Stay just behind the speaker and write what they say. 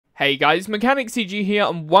Hey guys, Mechanic CG here,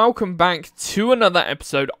 and welcome back to another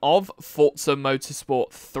episode of Forza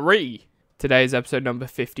Motorsport 3. Today is episode number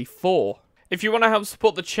 54. If you want to help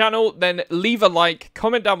support the channel, then leave a like,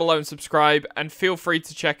 comment down below and subscribe, and feel free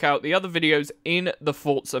to check out the other videos in the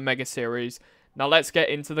Forza Mega Series. Now let's get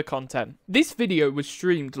into the content. This video was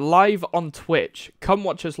streamed live on Twitch. Come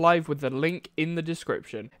watch us live with the link in the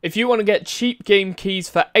description. If you want to get cheap game keys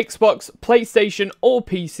for Xbox, PlayStation or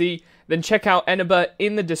PC, then check out Eneba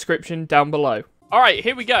in the description down below. Alright,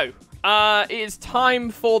 here we go. It is time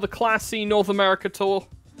for the Class C North America Tour.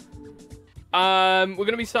 We're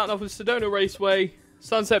going to be starting off with Sedona Raceway,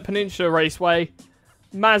 Sunset Peninsula Raceway,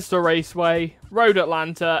 Mazda Raceway, Road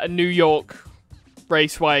Atlanta, and New York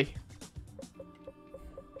Raceway.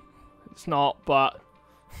 It's not, but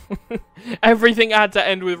everything had to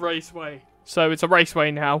end with Raceway. So it's a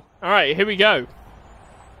Raceway now. Alright, here we go.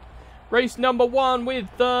 Race number 1 with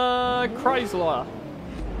the Chrysler.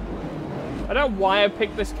 I don't know why I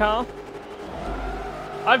picked this car.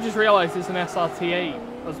 I've just realised it's an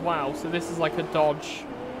SRT8 as well, so this is like a Dodge.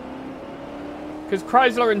 Because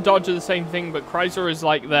Chrysler and Dodge are the same thing, but Chrysler is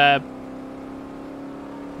like their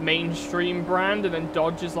mainstream brand, and then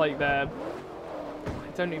Dodge is like their...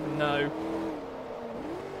 I don't even know.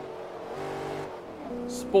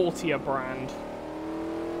 Sportier brand.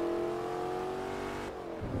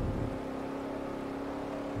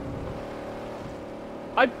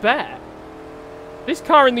 I bet. This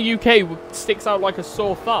car in the UK sticks out like a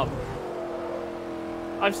sore thumb.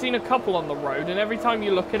 I've seen a couple on the road, and every time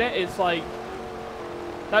you look at it, it's like...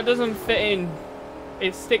 that doesn't fit in.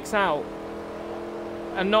 It sticks out.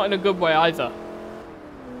 And not in a good way either.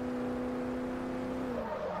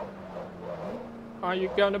 Are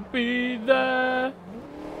you gonna be there?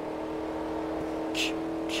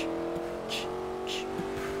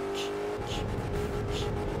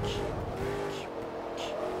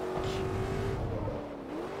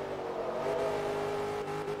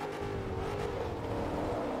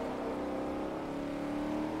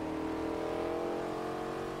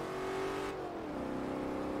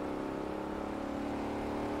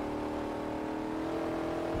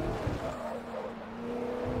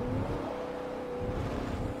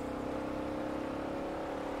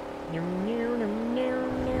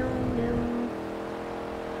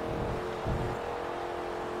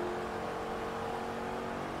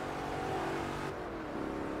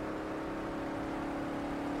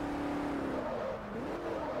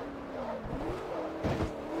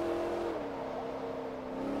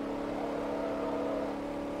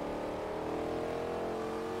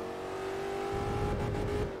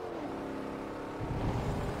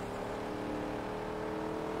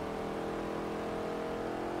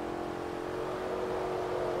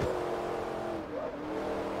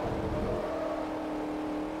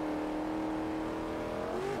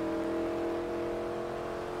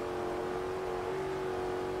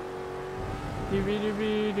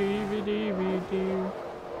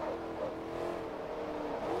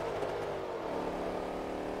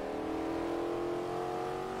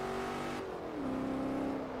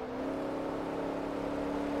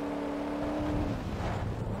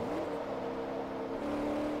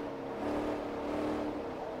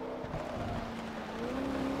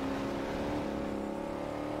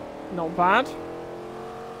 Not bad. I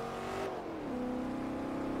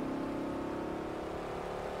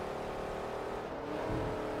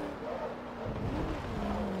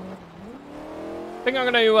think I'm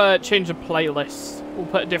going to change the playlist. We'll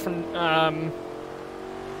put a different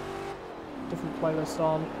playlist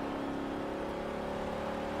on.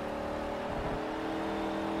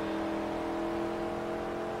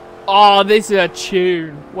 Oh, this is a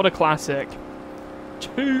tune. What a classic.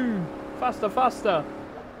 Tune. Faster, faster.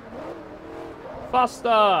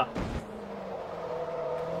 Faster.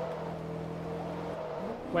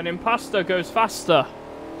 When impasta goes faster.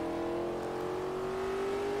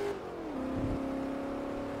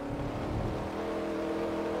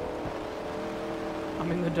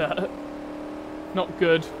 I'm in the dirt. Not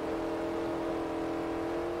good.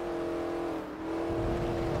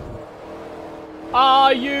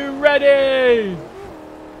 Are you ready?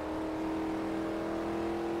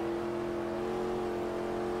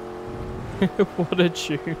 What a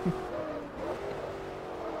tune.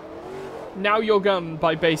 Now You're Gone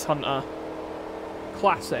by Bass Hunter.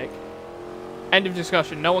 Classic. End of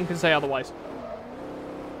discussion. No one can say otherwise.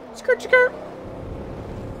 Skirt, skirt.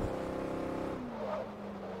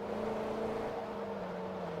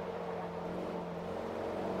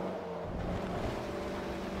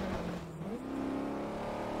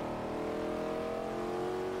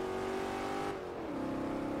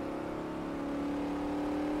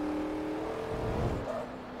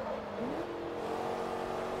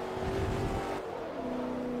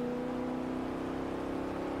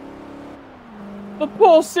 The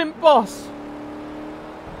poor simp boss.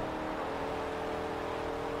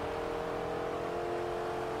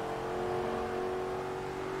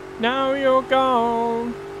 Now you're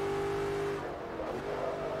gone.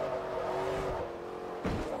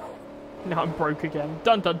 Now I'm broke again.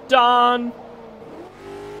 Dun dun dun.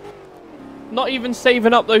 Not even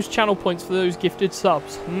saving up those channel points for those gifted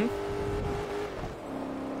subs.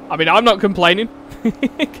 I mean, I'm not complaining.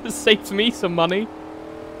 It saves me some money.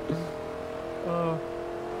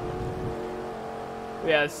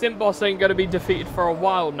 Yeah, Simp Boss ain't gonna be defeated for a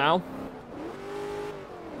while now.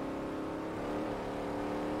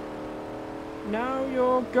 Now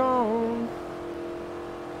you're gone.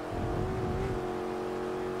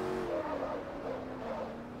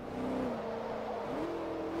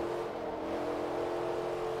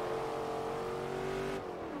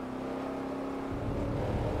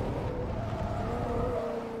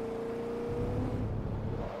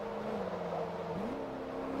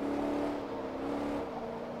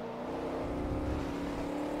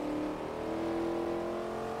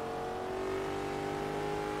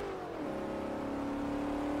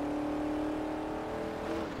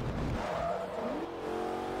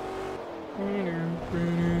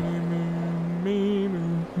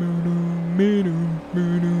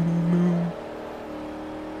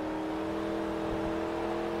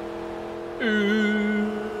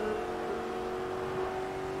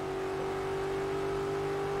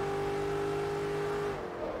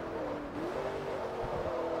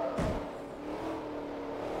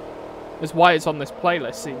 That's why it's on this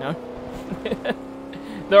playlist, you know.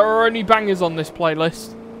 There are only bangers on this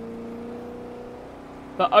playlist.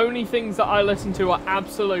 The only things that I listen to are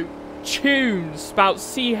absolute tunes, spelled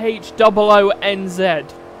C-H-O-O-N-Z.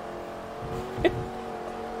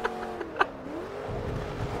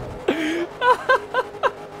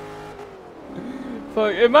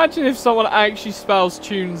 Fuck, imagine if someone actually spells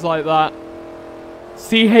tunes like that.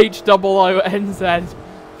 C-H-O-O-N-Z.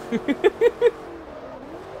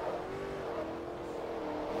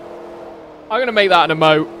 I'm gonna make that an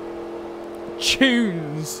emote.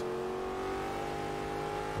 Tunes.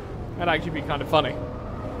 That'd actually be kind of funny.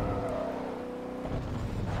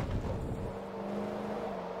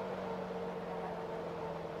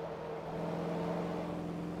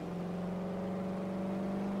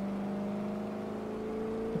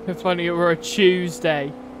 If only it were a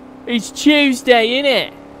Tuesday. It's Tuesday,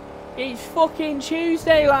 innit? It's fucking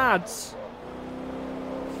Tuesday, lads.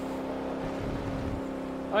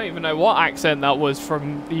 I don't even know what accent that was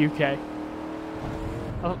from the UK.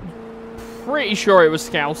 I'm pretty sure it was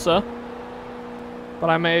Scouser, but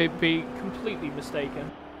I may be completely mistaken.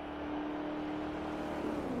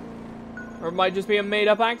 Or it might just be a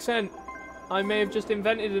made-up accent. I may have just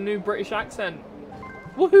invented a new British accent.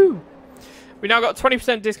 Woohoo! We now got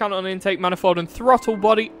 20% discount on intake, manifold, and throttle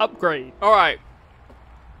body upgrade. Alright.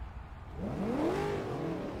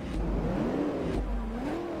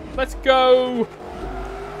 Let's go!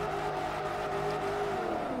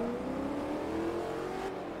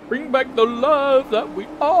 Bring back the love that we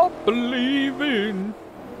all believe in.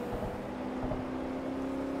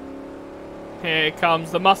 Here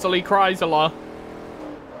comes the muscly Chrysler.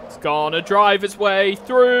 It's gonna drive its way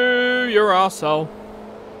through your arsehole.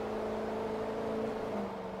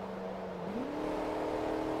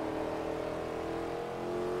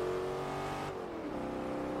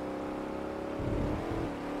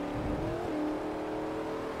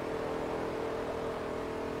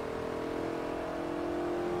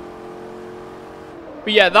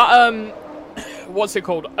 But yeah, that, what's it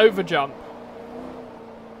called? Overjump.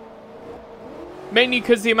 Mainly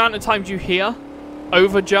because the amount of times you hear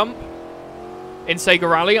overjump in Sega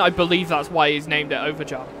Rally, I believe that's why he's named it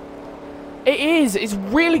Overjump. It is. It's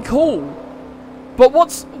really cool. But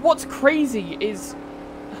what's crazy is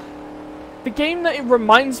the game that it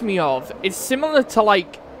reminds me of is similar to,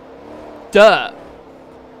 like, Dirt.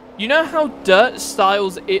 You know how Dirt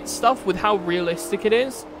styles its stuff with how realistic it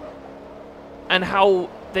is? And how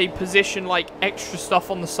they position, like, extra stuff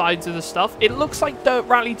on the sides of the stuff. It looks like Dirt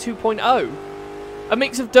Rally 2.0. A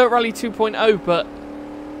mix of Dirt Rally 2.0, but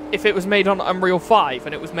if it was made on Unreal 5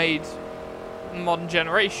 and it was made modern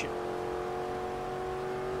generation.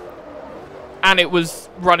 And it was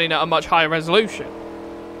running at a much higher resolution.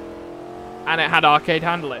 And it had arcade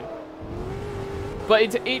handling.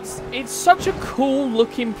 But it's such a cool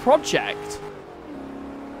looking project.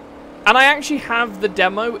 And I actually have the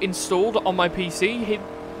demo installed on my PC.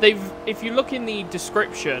 If you look in the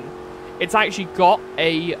description, it's actually got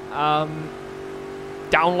a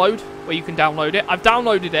download where you can download it. I've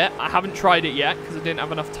downloaded it. I haven't tried it yet because I didn't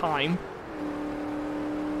have enough time.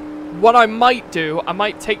 What I might do, I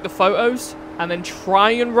might take the photos and then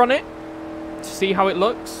try and run it to see how it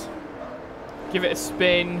looks. Give it a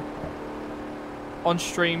spin on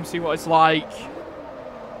stream, see what it's like.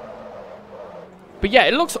 But yeah,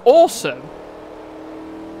 it looks awesome.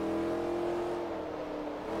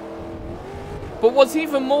 But what's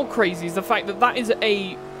even more crazy is the fact that that is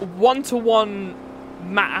a 1-to-1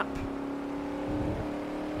 map.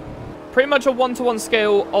 Pretty much a 1-to-1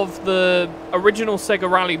 scale of the original Sega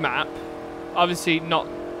Rally map. Obviously not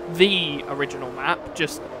the original map,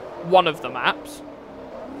 just one of the maps.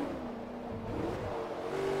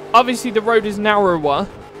 Obviously the road is narrower,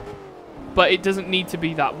 but it doesn't need to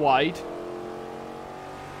be that wide.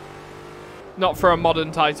 Not for a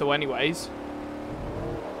modern title anyways.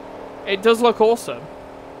 It does look awesome.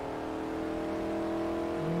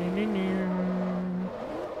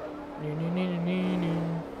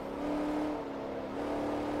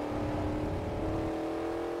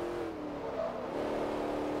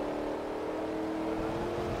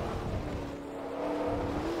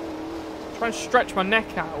 Trying to stretch my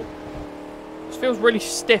neck out. This feels really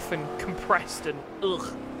stiff and compressed and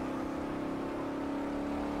ugh.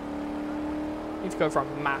 Need to go for a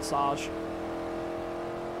massage.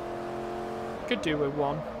 Could do with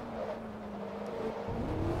one.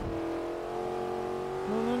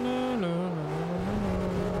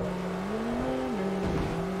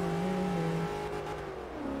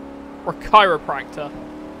 Or chiropractor.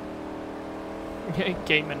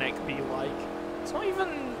 Gamer neck be like. It's not even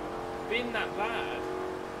been that bad.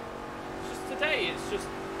 It's just today it's just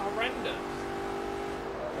horrendous.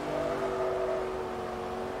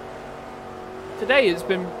 Today it's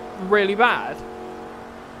been really bad.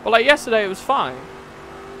 But like yesterday it was fine.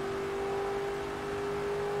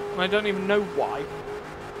 And I don't even know why.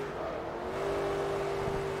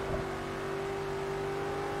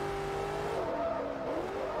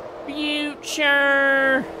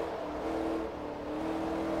 Future.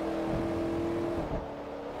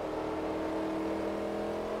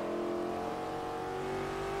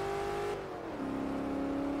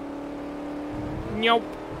 Nope.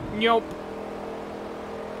 Nope.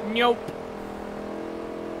 Nope.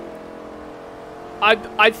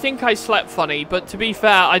 I think I slept funny, but to be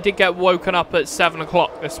fair, I did get woken up at 7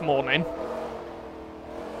 o'clock this morning.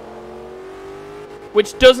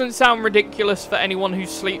 Which doesn't sound ridiculous for anyone who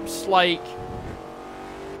sleeps like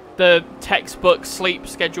the textbook sleep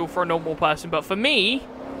schedule for a normal person. But for me,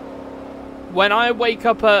 when I wake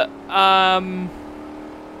up at,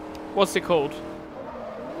 what's it called?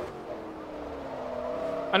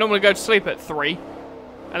 I normally go to sleep at 3.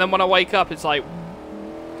 And then when I wake up, it's like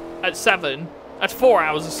at 7. That's 4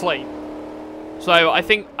 hours of sleep. So I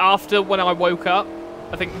think after when I woke up,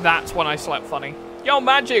 I think that's when I slept funny. Yo,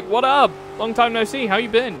 Magic, what up? Long time no see. How you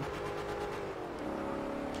been?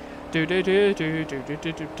 Do do do do do do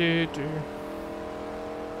do do do.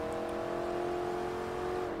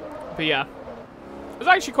 But yeah, it was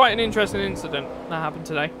actually quite an interesting incident that happened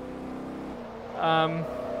today. There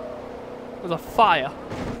was a fire.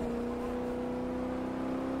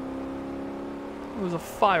 There was a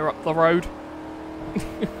fire up the road.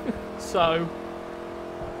 So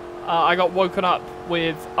I got woken up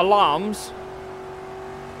with alarms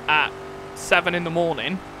at 7 in the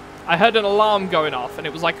morning. I heard an alarm going off and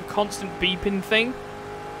it was like a constant beeping thing,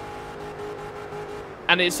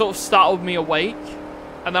 and it sort of startled me awake.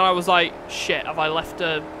 And then I was like, shit, have I left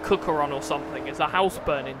a cooker on or something? Is the house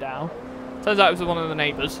burning down? Turns out it was one of the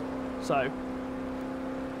neighbours. So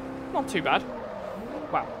not too bad.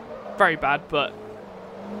 Well, very bad, but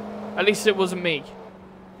at least it wasn't me.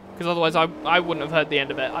 Because otherwise I wouldn't have heard the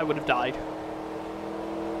end of it. I would have died.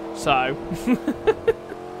 So.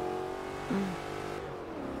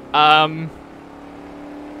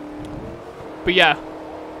 But yeah.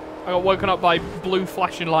 I got woken up by blue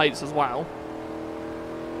flashing lights as well.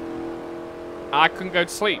 I couldn't go to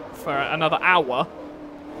sleep for another hour.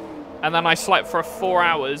 And then I slept for 4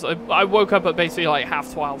 hours. I woke up at basically like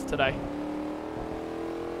 12:30 today.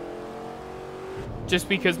 Just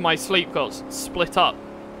because my sleep got split up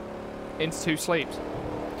into 2 sleeps.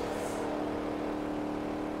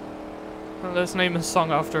 Well, let's name a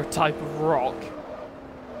song after a type of rock.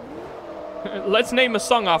 Let's name a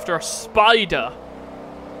song after a spider.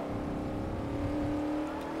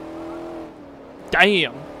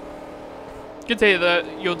 Damn. Good to hear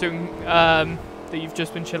that you're doing, that you've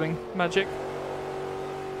just been chilling, Magic.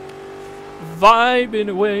 Vibing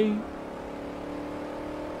away.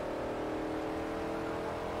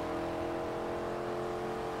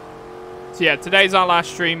 So yeah, today's our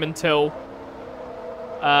last stream until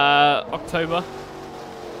October.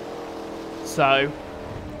 So,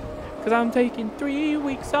 because I'm taking 3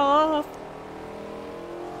 weeks off.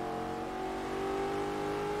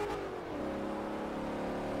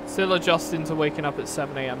 Still adjusting to waking up at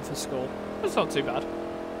 7 AM for school. That's not too bad.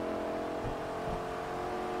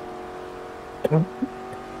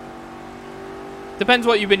 Depends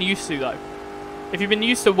what you've been used to, though. If you've been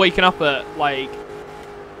used to waking up at, like,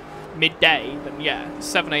 midday, then yeah,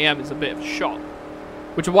 7 AM is a bit of a shock.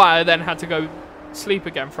 Which is why I then had to go sleep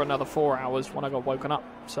again for another 4 hours when I got woken up,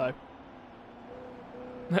 so.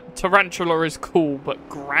 Tarantula is cool, but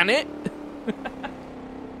granite? There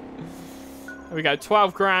we go,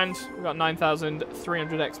 12 grand. We got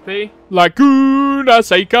 9,300 XP. Laguna,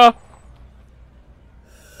 Seca.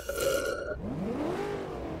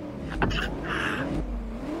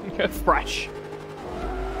 Fresh.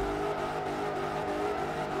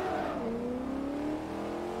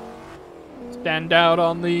 Stand out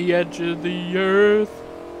on the edge of the earth.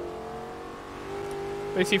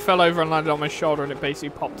 Basically fell over and landed on my shoulder and it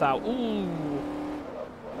basically popped out. Ooh.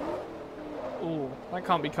 Ooh, that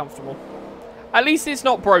can't be comfortable. At least it's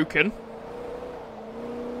not broken.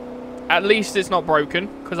 At least it's not broken,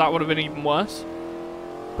 because that would have been even worse.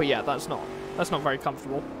 But yeah, that's not very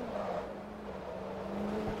comfortable.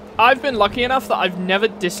 I've been lucky enough that I've never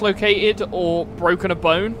dislocated or broken a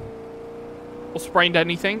bone or sprained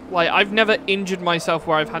anything. Like, I've never injured myself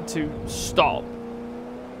where I've had to stop.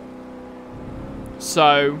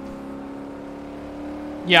 So,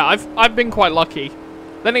 yeah, I've been quite lucky.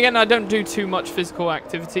 Then again, I don't do too much physical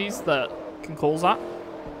activities that can cause that.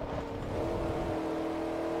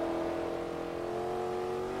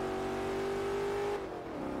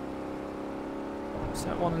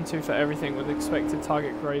 Set 1 and 2 for everything with expected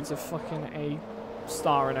target grades of fucking A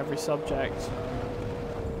star in every subject.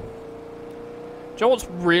 Do you know what's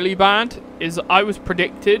really bad? Is I was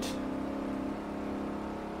predicted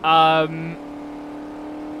high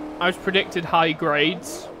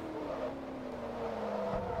grades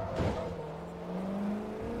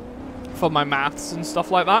for my maths and stuff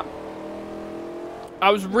like that.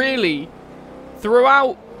 I was really,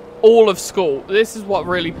 throughout all of school, this is what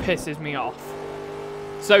really pisses me off.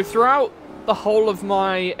 So throughout the whole of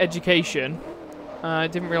my education, I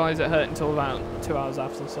didn't realise it hurt until about 2 hours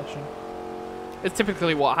after the session. It's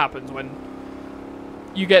typically what happens when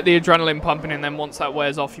you get the adrenaline pumping and then once that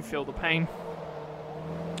wears off you feel the pain.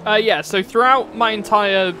 Yeah, so throughout my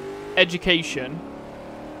entire education,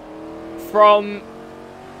 from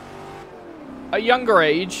a younger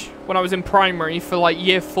age, when I was in primary, for like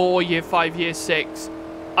year 4, year 5, year 6,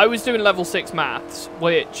 I was doing level 6 maths,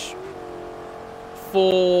 which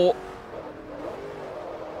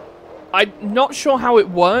I'm not sure how it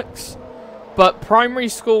works, but primary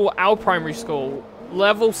school, our primary school,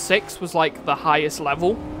 level 6 was like the highest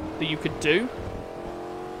level that you could do.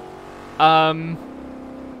 Again,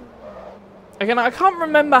 I can't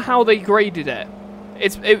remember how they graded it.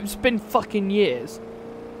 It's been fucking years.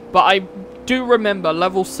 But I do remember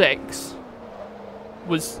level 6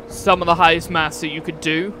 was some of the highest maths that you could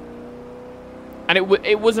do. And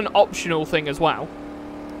it was an optional thing as well.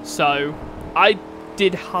 So, I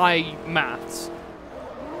did high maths.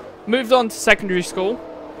 Moved on to secondary school.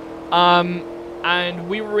 And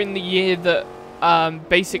we were in the year that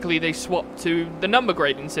basically they swapped to the number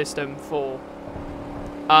grading system for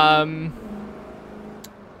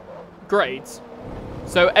grades.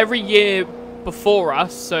 So every year before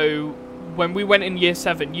us, so when we went in year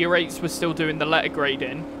 7, year 8s were still doing the letter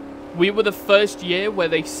grading. We were the first year where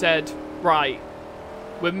they said, right,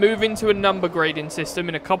 we're moving to a number grading system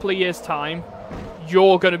in a couple of years' time.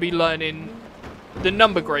 You're going to be learning the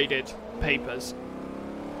number graded papers.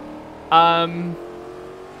 So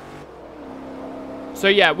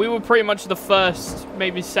yeah, we were pretty much the first,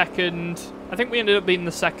 maybe second. I think we ended up being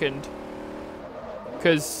the second.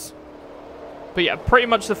 But yeah, pretty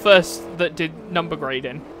much the first that did number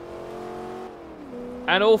grading.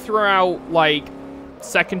 And all throughout, like,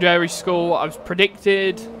 secondary school, I was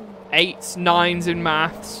predicted 8s, 9s in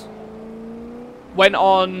maths. Went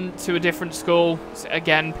on to a different school,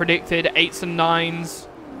 again, predicted 8s and 9s.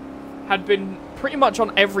 Had been pretty much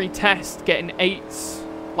on every test getting 8s,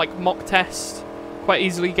 like mock test, quite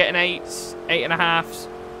easily getting 8s, 8.5s.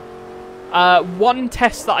 One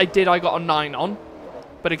test that I did, I got a 9 on.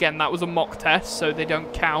 But again, that was a mock test, so they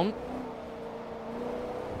don't count.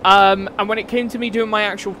 And when it came to me doing my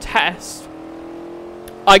actual test,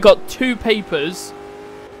 I got 2 papers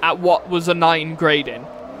at what was a 9 grading.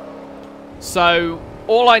 So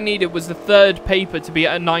all I needed was the 3rd paper to be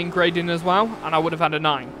at a 9 grading as well, and I would have had a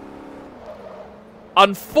 9.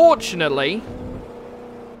 Unfortunately,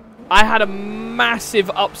 I had a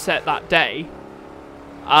massive upset that day.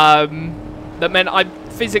 That meant I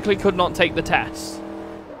physically could not take the test.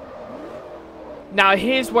 Now,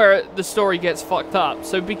 here's where the story gets fucked up.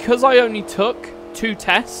 So because I only took two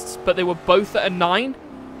tests, but they were both at a 9.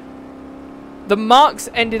 The marks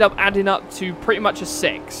ended up adding up to pretty much a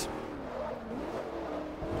 6.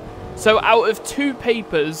 So out of 2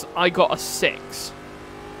 papers, I got a 6.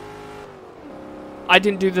 I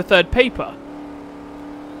didn't do the third paper.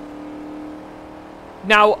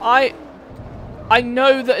 Now, I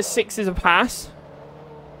know that a 6 is a pass,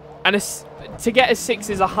 and to get a 6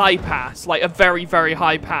 is a high pass, like a very, very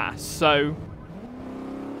high pass. So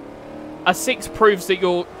a 6 proves that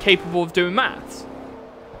you're capable of doing maths.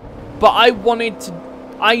 But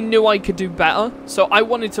I knew I could do better, so I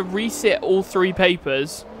wanted to resit all 3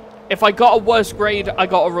 papers. If I got a worse grade, I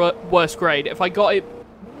got a worse grade. If I got it,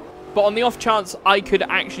 but on the off chance I could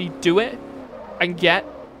actually do it and get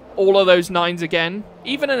all of those 9s again,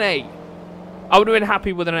 even an 8, I would have been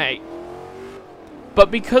happy with an 8. But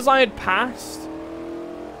because I had passed,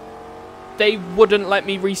 they wouldn't let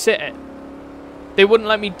me resit it. They wouldn't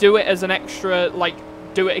let me do it as an extra, like,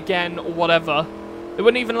 do it again or whatever. They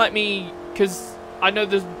wouldn't even let me, because I know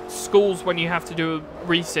there's schools when you have to do a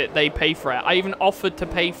resit, they pay for it. I even offered to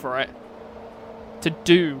pay for it, to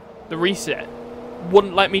do the resit.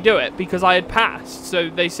 Wouldn't let me do it because I had passed, so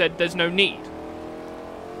they said there's no need.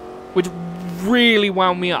 Which really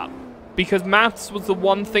wound me up, because maths was the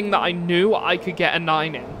one thing that I knew I could get a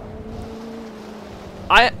 9 in.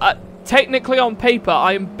 Technically on paper,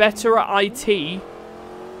 I am better at IT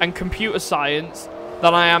and computer science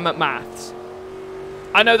than I am at maths.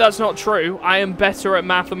 I know that's not true. I am better at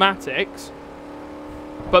mathematics.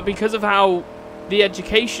 But because of how the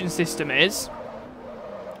education system is,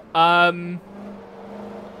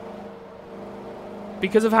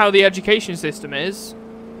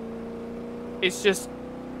 it's just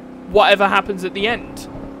whatever happens at the end.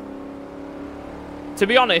 To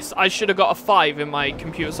be honest, I should have got a 5 in my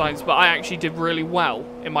computer science, but I actually did really well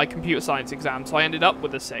in my computer science exam, so I ended up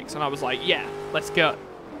with a 6, and I was like, yeah, let's go.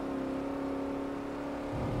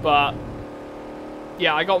 But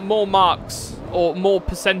yeah, I got more marks, or more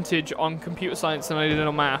percentage on computer science than I did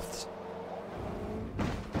on maths.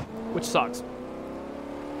 Which sucks.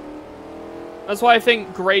 That's why I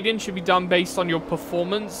think grading should be done based on your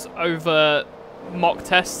performance over mock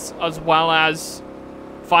tests as well as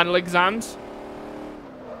final exams.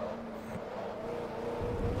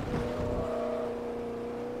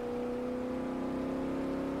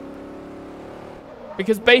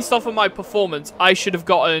 Because based off of my performance, I should have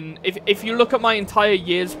gotten... If you look at my entire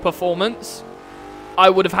year's performance, I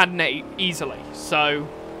would have had an 8 easily. So,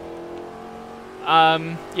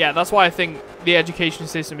 yeah, that's why I think the education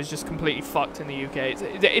system is just completely fucked in the UK.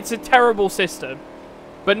 It's a terrible system,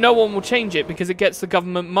 but no one will change it because it gets the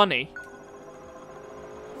government money.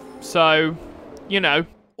 So, you know.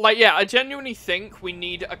 Like, yeah, I genuinely think we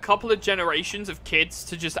need a couple of generations of kids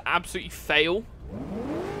to just absolutely fail.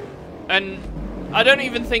 And I don't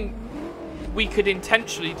even think we could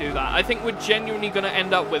intentionally do that. I think we're genuinely going to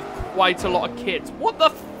end up with quite a lot of kids. What the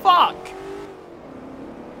fuck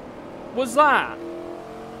was that?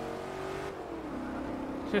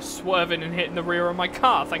 Just swerving and hitting the rear of my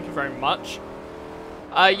car. Thank you very much.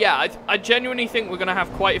 Yeah, I genuinely think we're going to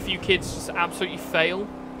have quite a few kids just absolutely fail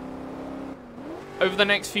over the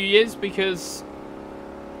next few years because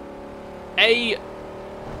the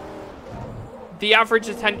average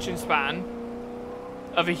attention span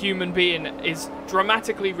of a human being is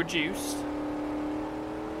dramatically reduced.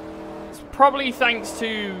 It's probably thanks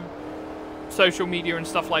to social media and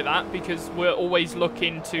stuff like that, because we're always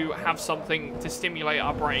looking to have something to stimulate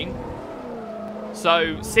our brain.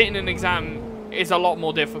 So sitting an exam is a lot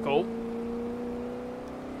more difficult.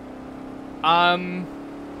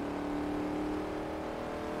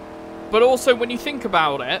 But also when you think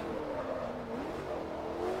about it,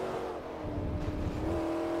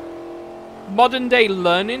 modern day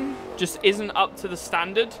learning just isn't up to the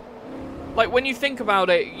standard. Like, when you think about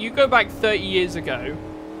it, you go back 30 years ago,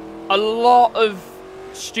 a lot of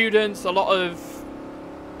students, a lot of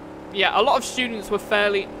students were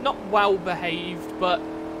fairly, not well behaved, but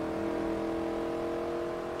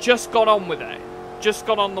just got on with it. Just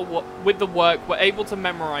got on with the work, were able to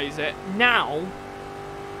memorize it. Now,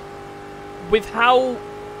 with how,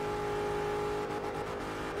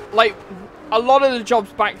 like, a lot of the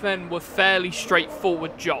jobs back then were fairly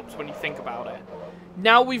straightforward jobs when you think about it.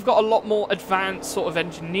 Now we've got a lot more advanced sort of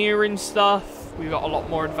engineering stuff. We've got a lot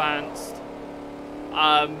more advanced.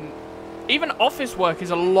 Even office work is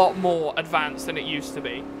a lot more advanced than it used to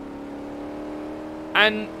be.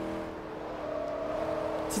 And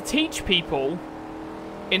to teach people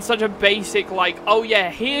in such a basic, like, oh yeah,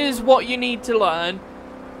 here's what you need to learn,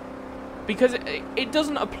 because it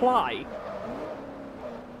doesn't apply.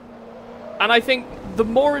 And I think the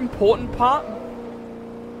more important part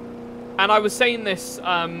And I was saying this,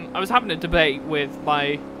 I was having a debate with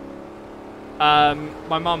my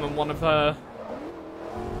mum and one of our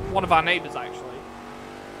neighbours, actually.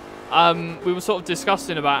 We were sort of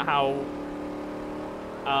discussing about how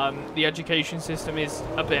the education system is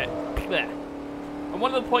a bit bleh. And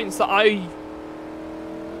one of the points that I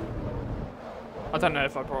don't know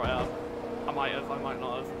if I brought it up. I might have, I might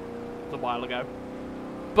not have. It was a while ago.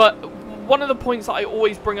 But one of the points that I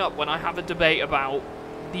always bring up when I have a debate about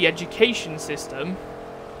the education system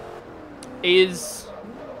is,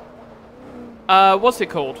 what's it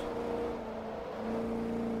called?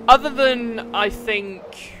 Other than, I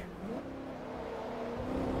think,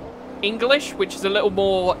 English, which is a little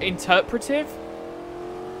more interpretive,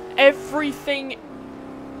 everything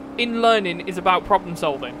in learning is about problem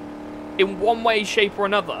solving in one way, shape or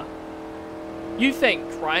another. You think,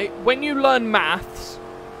 right, when you learn maths,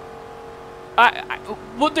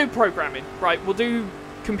 we'll do programming, right, we'll do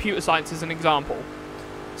computer science as an example.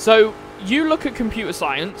 So you look at computer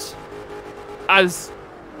science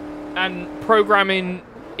and programming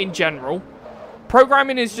in general.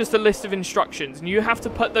 Programming is just a list of instructions, and you have to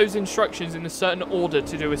put those instructions in a certain order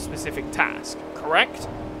to do a specific task, correct?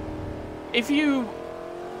 If you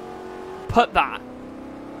put that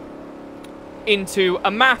into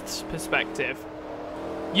a maths perspective,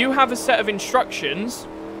 you have a set of instructions,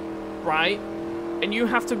 right? And you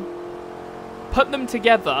have to put them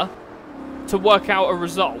together to work out a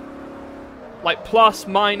result. Like plus,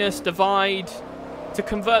 minus, divide, to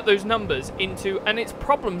convert those numbers into, and it's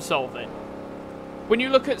problem solving. When you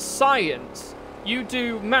look at science, you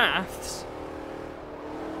do maths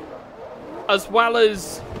as well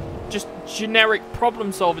as just generic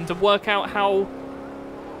problem solving to work out how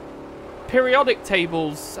periodic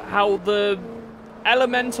tables, how the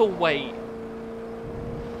elemental weight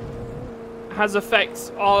has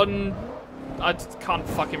effects on, I just can't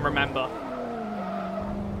fucking remember.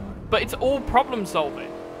 But it's all problem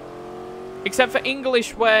solving. Except for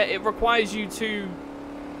English, where it requires you to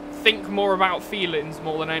think more about feelings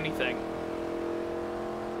more than anything.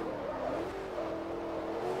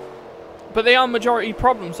 But they are majority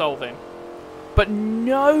problem solving. But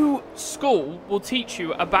no school will teach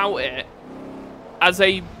you about it as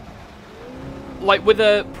a, like, with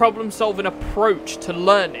a problem solving approach to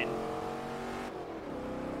learning.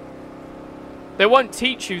 They won't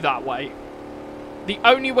teach you that way. The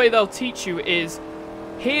only way they'll teach you is,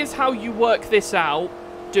 here's how you work this out,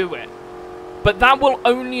 do it. But that will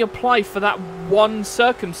only apply for that one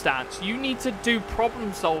circumstance. You need to do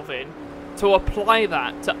problem solving to apply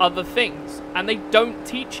that to other things. And they don't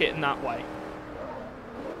teach it in that way.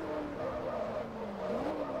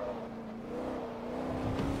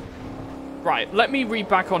 Right, let me read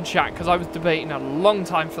back on chat, because I was debating a long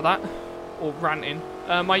time for that. Or ranting.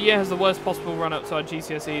 My year has the worst possible run-up to our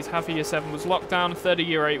GCSEs. Half of year 7 was locked down, a third of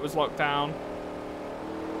year 8 was locked down.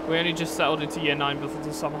 We only just settled into year 9 before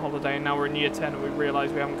the summer holiday, and now we're in year 10 and we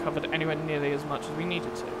realise we haven't covered anywhere nearly as much as we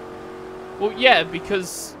needed to. Well, yeah,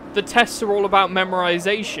 because the tests are all about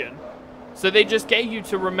memorization. So they just get you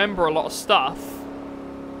to remember a lot of stuff.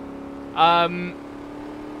 And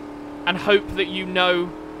hope that you know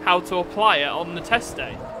how to apply it on the test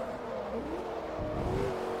day.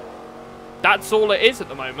 That's all it is at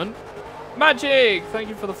the moment. Magic! Thank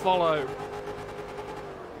you for the follow.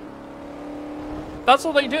 That's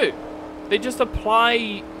all they do. They just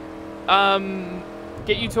apply,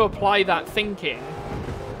 get you to apply that thinking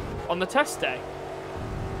on the test day.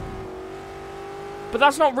 But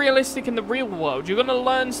that's not realistic in the real world. You're going to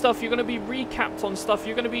learn stuff, you're going to be recapped on stuff,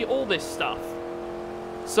 you're going to be all this stuff.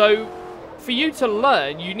 So, for you to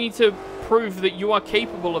learn, you need to prove that you are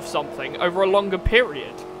capable of something over a longer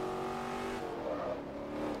period.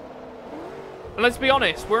 And let's be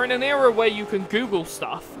honest, we're in an era where you can Google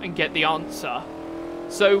stuff and get the answer.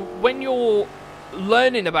 So when you're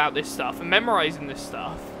learning about this stuff and memorizing this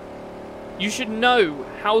stuff, you should know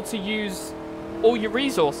how to use all your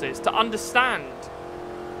resources to understand.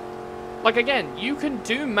 Like, again, you can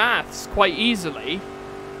do maths quite easily.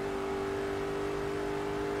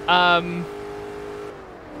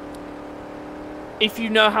 If you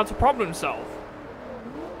know how to problem solve.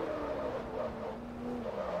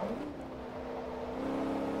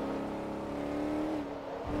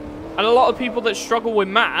 And a lot of people that struggle with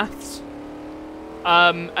maths,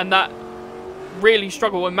 and that really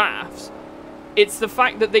struggle with maths, it's the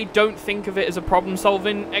fact that they don't think of it as a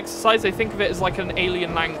problem-solving exercise. They think of it as like an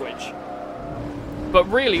alien language. But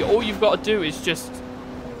really, all you've got to do is just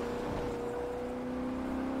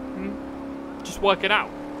work it out,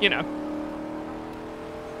 you know.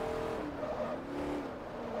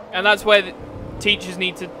 And that's where the teachers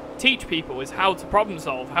need to teach people is how to problem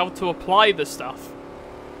solve, how to apply the stuff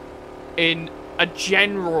in a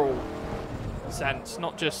general sense,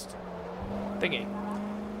 not just thingy.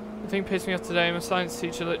 The thing pissed me off today, my science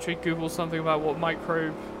teacher literally Googled something about what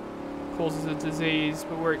microbe causes a disease,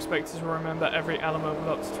 but we're expected to remember every element with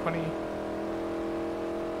up to 20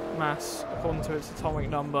 mass according to its atomic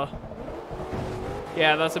number.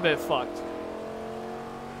 Yeah, that's a bit fucked.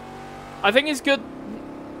 I think it's good.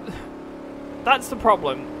 That's the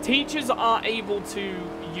problem. Teachers are able to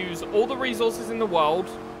use all the resources in the world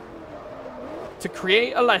to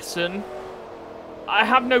create a lesson. I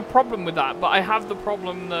have no problem with that, but I have the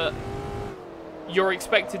problem that you're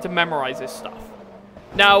expected to memorize this stuff.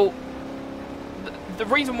 Now, the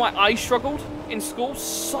reason why I struggled in school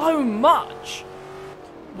so much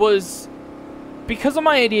was because of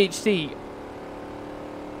my ADHD.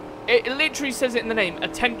 It literally says it in the name,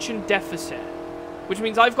 attention deficit, which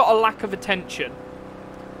means I've got a lack of attention.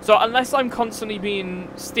 So unless I'm constantly being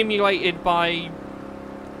stimulated by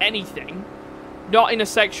anything, not in a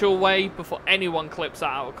sexual way before anyone clips that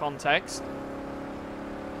out of context,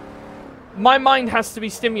 my mind has to be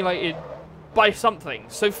stimulated by something.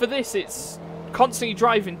 So for this, it's constantly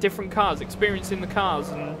driving different cars, experiencing the cars,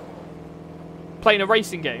 and playing a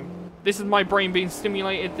racing game. This is my brain being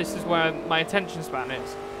stimulated. This is where my attention span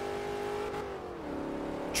is.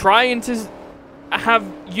 Trying to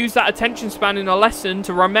use that attention span in a lesson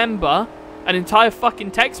to remember an entire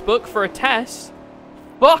fucking textbook for a test,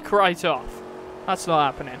 fuck right off. That's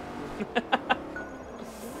not happening.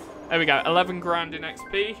 There we go, 11 grand in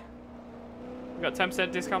XP. We've got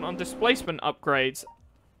 10% discount on displacement upgrades.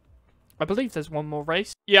 I believe there's one more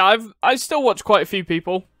race. Yeah, I still watch quite a few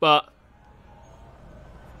people, but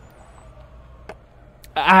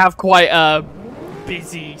I have quite a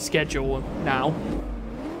busy schedule now.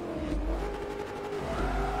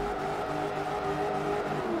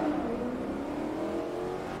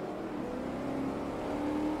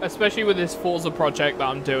 Especially with this Forza project that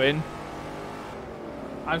I'm doing.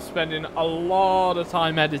 I'm spending a lot of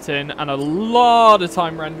time editing and a lot of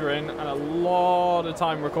time rendering and a lot of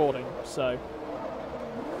time recording, so.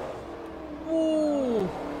 Ooh,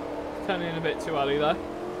 turning in a bit too early there.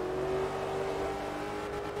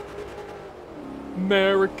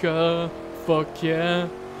 America, fuck yeah.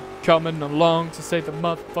 Coming along to save the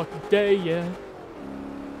motherfucking day, yeah.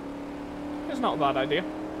 It's not a bad idea.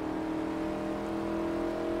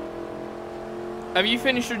 Have you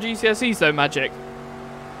finished your GCSEs though, Magic?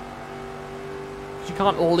 You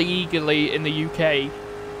can't legally in the UK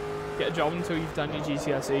get a job until you've done your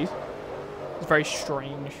GCSEs. It's very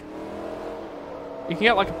strange. You can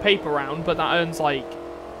get like a paper round, but that earns like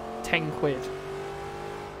 10 quid.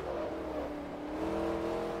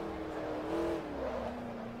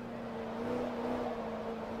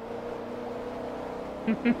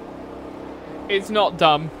 It's not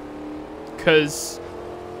dumb, because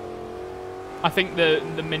I think the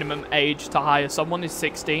minimum age to hire someone is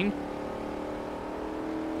 16.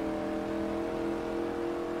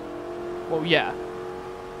 Well, yeah.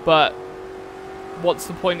 But what's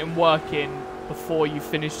the point in working before you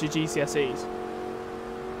finish your GCSEs?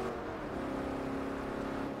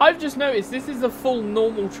 I've just noticed this is a full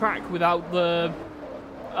normal track without the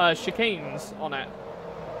chicanes on it.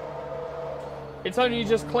 It's only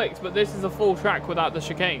just clicked, but this is a full track without the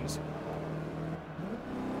chicanes.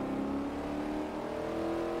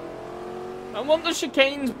 I want the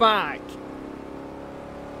chicanes back.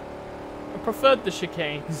 I preferred the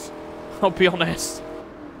chicanes, I'll be honest.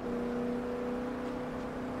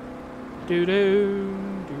 Do do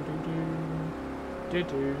do do do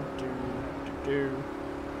do do do.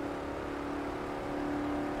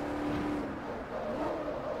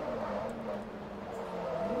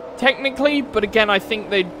 Technically, but again, I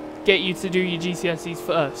think they'd get you to do your GCSEs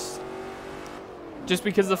first. Just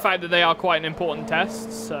because of the fact that they are quite an important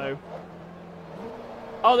test, so.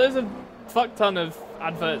 Oh, there's a fuck ton of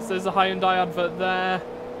adverts. There's a Hyundai advert there.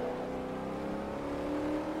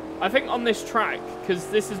 I think on this track, because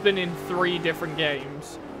this has been in 3 different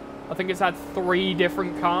games, I think it's had 3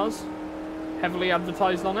 different cars heavily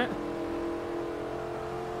advertised on it.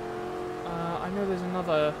 I know there's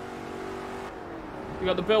another. You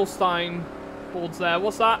got the Bilstein boards there.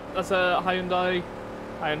 What's that? That's a Hyundai.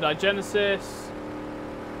 Hyundai Genesis.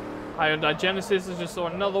 Hyundai Genesis. I just saw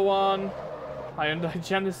another one. Hyundai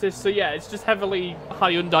Genesis. So yeah, it's just heavily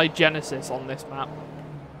Hyundai Genesis on this map.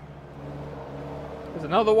 There's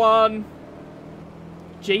another one.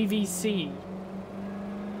 JVC.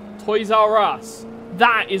 Toys R Us.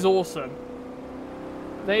 That is awesome.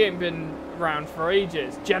 They ain't been around for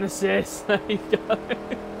ages. Genesis. There you go.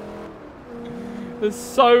 There's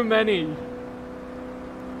so many.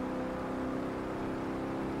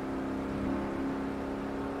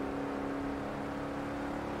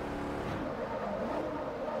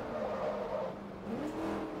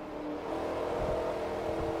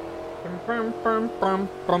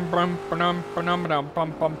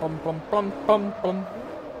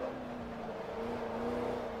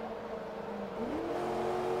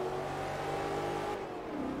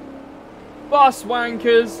 Bus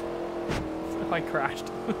wankers. I crashed.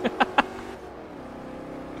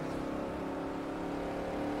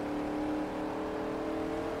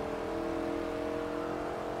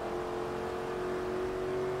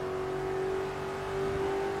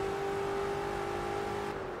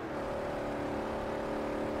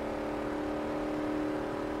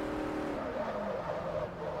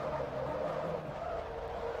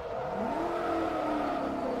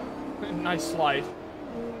 Nice slide.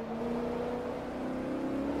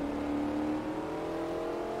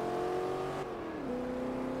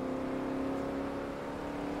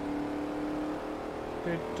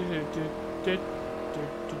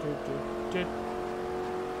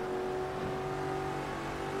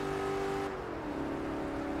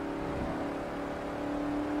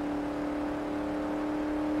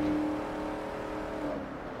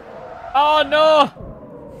 Oh no!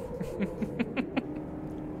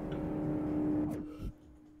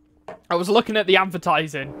 I was looking at the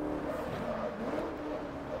advertising.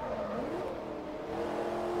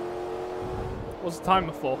 What's the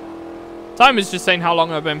timer for? Timer's just saying how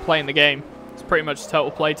long I've been playing the game. It's pretty much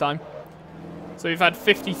total playtime. So we've had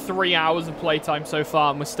 53 hours of playtime so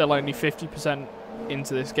far, and we're still only 50%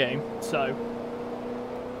 into this game. So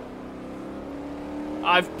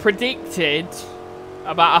I've predicted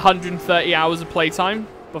about 130 hours of playtime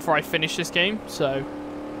before I finish this game. So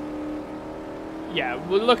yeah,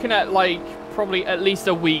 we're looking at like probably at least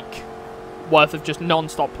a week worth of just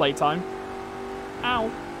non-stop playtime. Ow.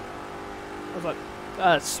 I was like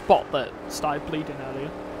a spot that started bleeding earlier.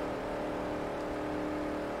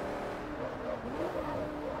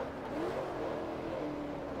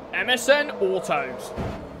 MSN Autos.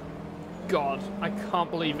 God, I can't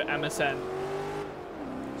believe MSN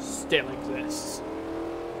still exists.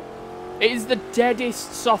 It is the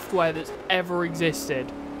deadest software that's ever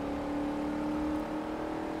existed.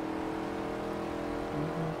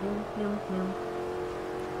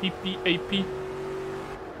 PPAP.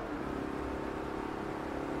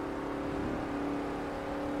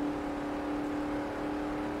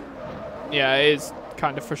 Yeah, it is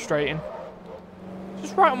kind of frustrating.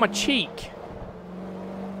 Just right on my cheek.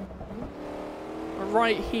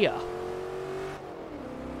 Right here.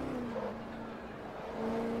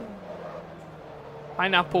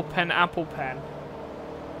 Pineapple pen, apple pen.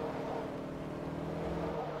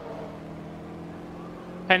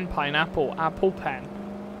 Pen, pineapple, apple pen.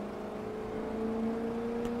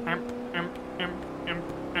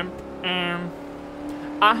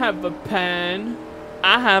 I have a pen.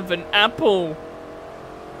 I have an apple.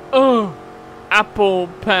 Oh, apple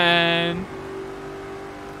pen.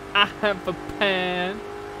 I have a pen.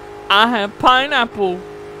 I have pineapple.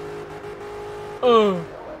 Oh,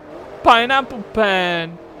 pineapple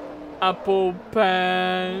pen. Apple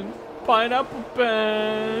pen. Pineapple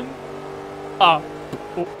pen.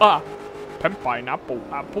 Pen, pineapple,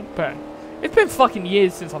 apple pen. It's been fucking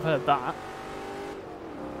years since I've heard that.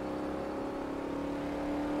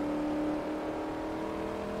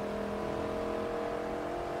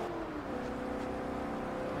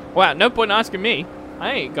 Wow, no point asking me.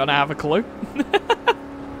 I ain't gonna have a clue.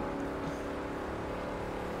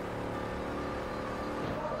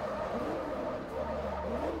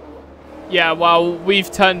 Yeah, well,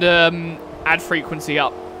 we've turned ad frequency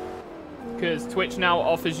up. Because Twitch now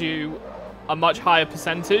offers you a much higher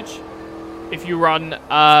percentage if you run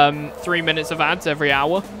 3 minutes of ads every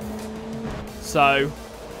hour. So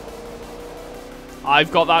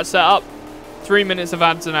I've got that set up. 3 minutes of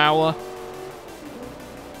ads an hour.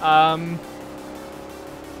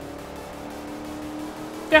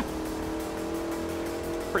 Yeah.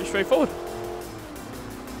 Pretty straightforward.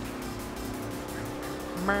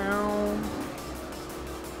 Meow.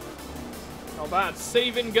 Not bad.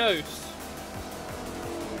 Saving ghosts.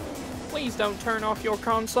 Please don't turn off your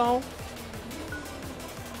console.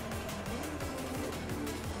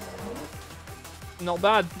 Not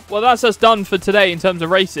bad. Well, that's us done for today in terms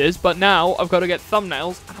of races, but now I've got to get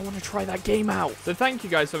thumbnails and I want to try that game out. So thank you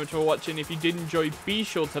guys so much for watching. If you did enjoy, be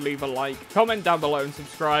sure to leave a like, comment down below and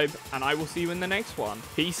subscribe, and I will see you in the next one.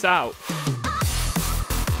 Peace out.